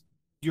fact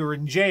you're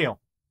in jail.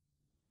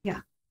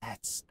 Yeah.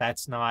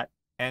 That's not.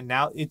 And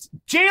now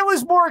jail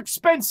is more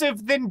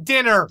expensive than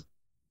dinner.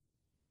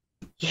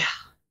 Yeah.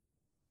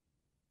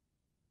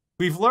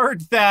 We've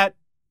learned that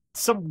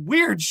some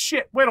weird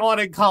shit went on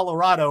in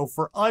Colorado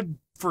for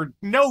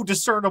no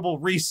discernible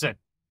reason.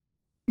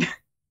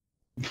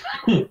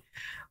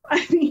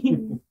 I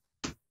mean,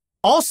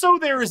 also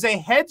there is a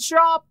head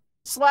shop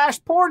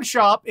 / porn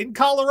shop in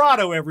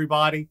Colorado,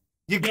 everybody.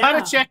 You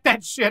gotta check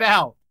that shit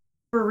out.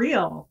 For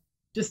real.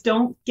 Just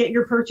don't get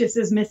your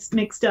purchases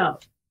mixed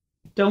up.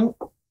 Don't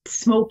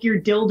smoke your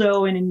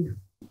dildo and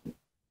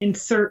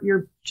insert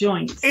your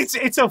joints.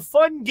 It's a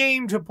fun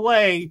game to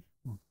play.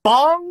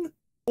 Bong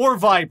or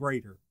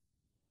vibrator.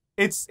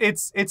 It's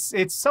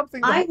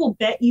something I will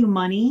bet you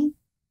money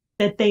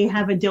that they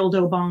have a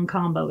dildo bong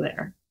combo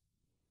there.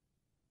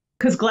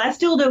 Because glass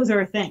dildos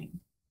are a thing.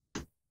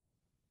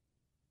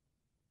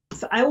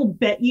 So I will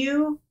bet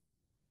you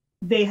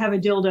they have a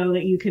dildo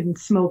that you can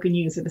smoke and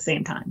use at the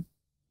same time.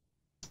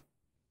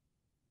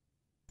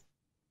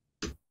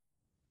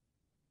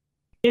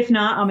 If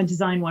not, I'm gonna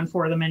design one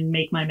for them and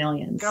make my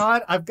millions.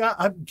 God,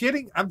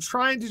 I'm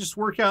trying to just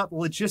work out the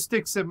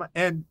logistics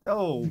and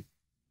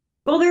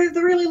Well, they're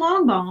the really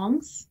long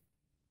bongs.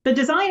 The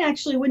design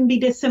actually wouldn't be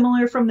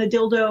dissimilar from the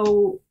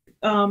dildo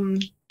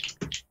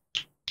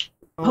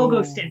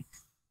pogo stick.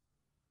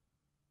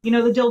 You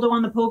know the dildo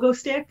on the pogo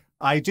stick?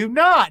 I do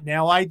not.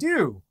 Now I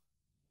do.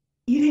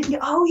 You didn't?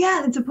 Oh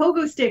yeah, it's a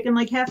pogo stick, and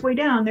like halfway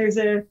down, there's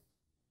a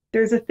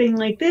thing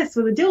like this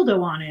with a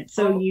dildo on it.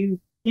 So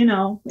you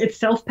know, it's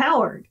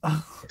self-powered.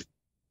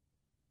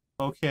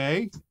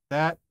 Okay,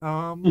 that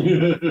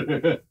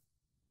I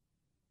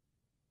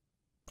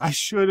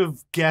should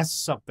have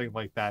guessed something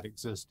like that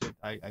existed.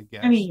 I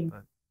guess. I mean,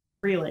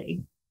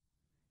 really,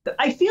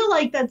 I feel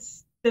like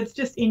that's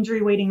just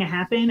injury waiting to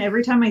happen.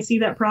 Every time I see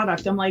that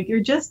product, I'm like,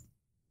 you're just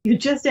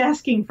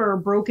asking for a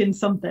broken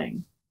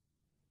something.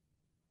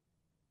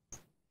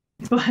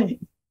 But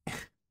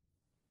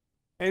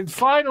and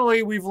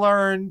finally, we've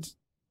learned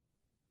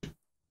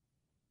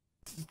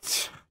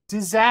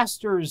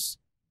disasters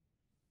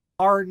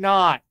are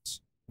not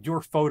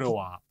your photo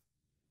op.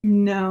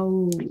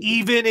 No.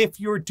 Even if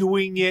you're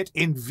doing it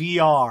in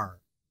VR.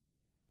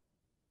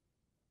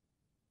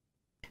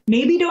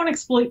 Maybe don't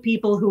exploit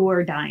people who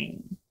are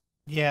dying.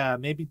 Yeah,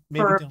 maybe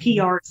for a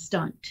PR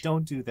stunt.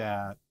 Don't do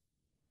that.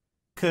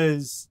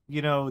 Because,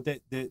 you know,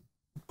 that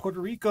Puerto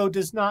Rico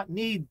does not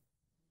need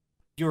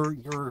your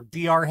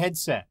VR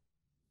headset.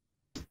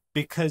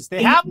 Because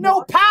they have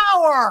no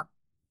power.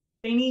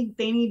 They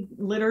need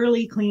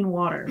literally clean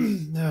water.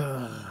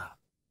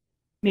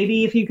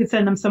 Maybe if you could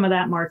send them some of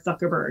that, Mark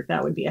Zuckerberg,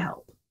 that would be a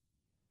help.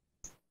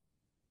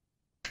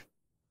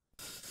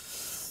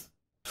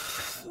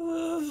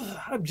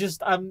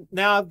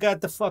 Now I've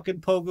got the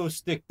fucking pogo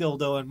stick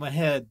dildo in my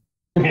head.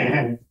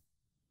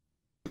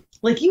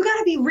 Like, you got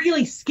to be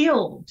really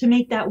skilled to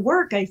make that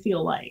work, I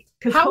feel like.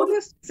 Because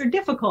pogo sticks are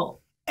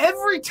difficult.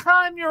 Every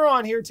time you're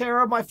on here,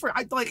 Tara, my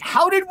friend,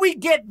 how did we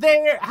get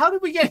there? How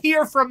did we get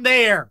here from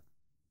there?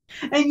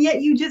 And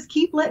yet you just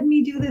keep letting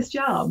me do this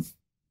job.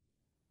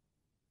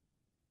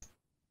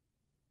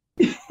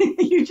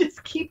 You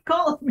just keep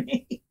calling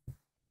me.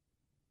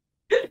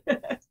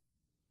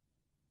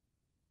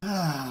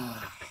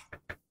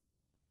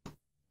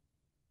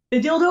 The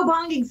dildo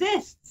bong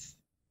exists.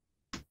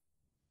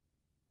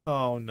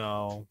 Oh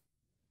no.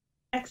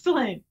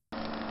 Excellent.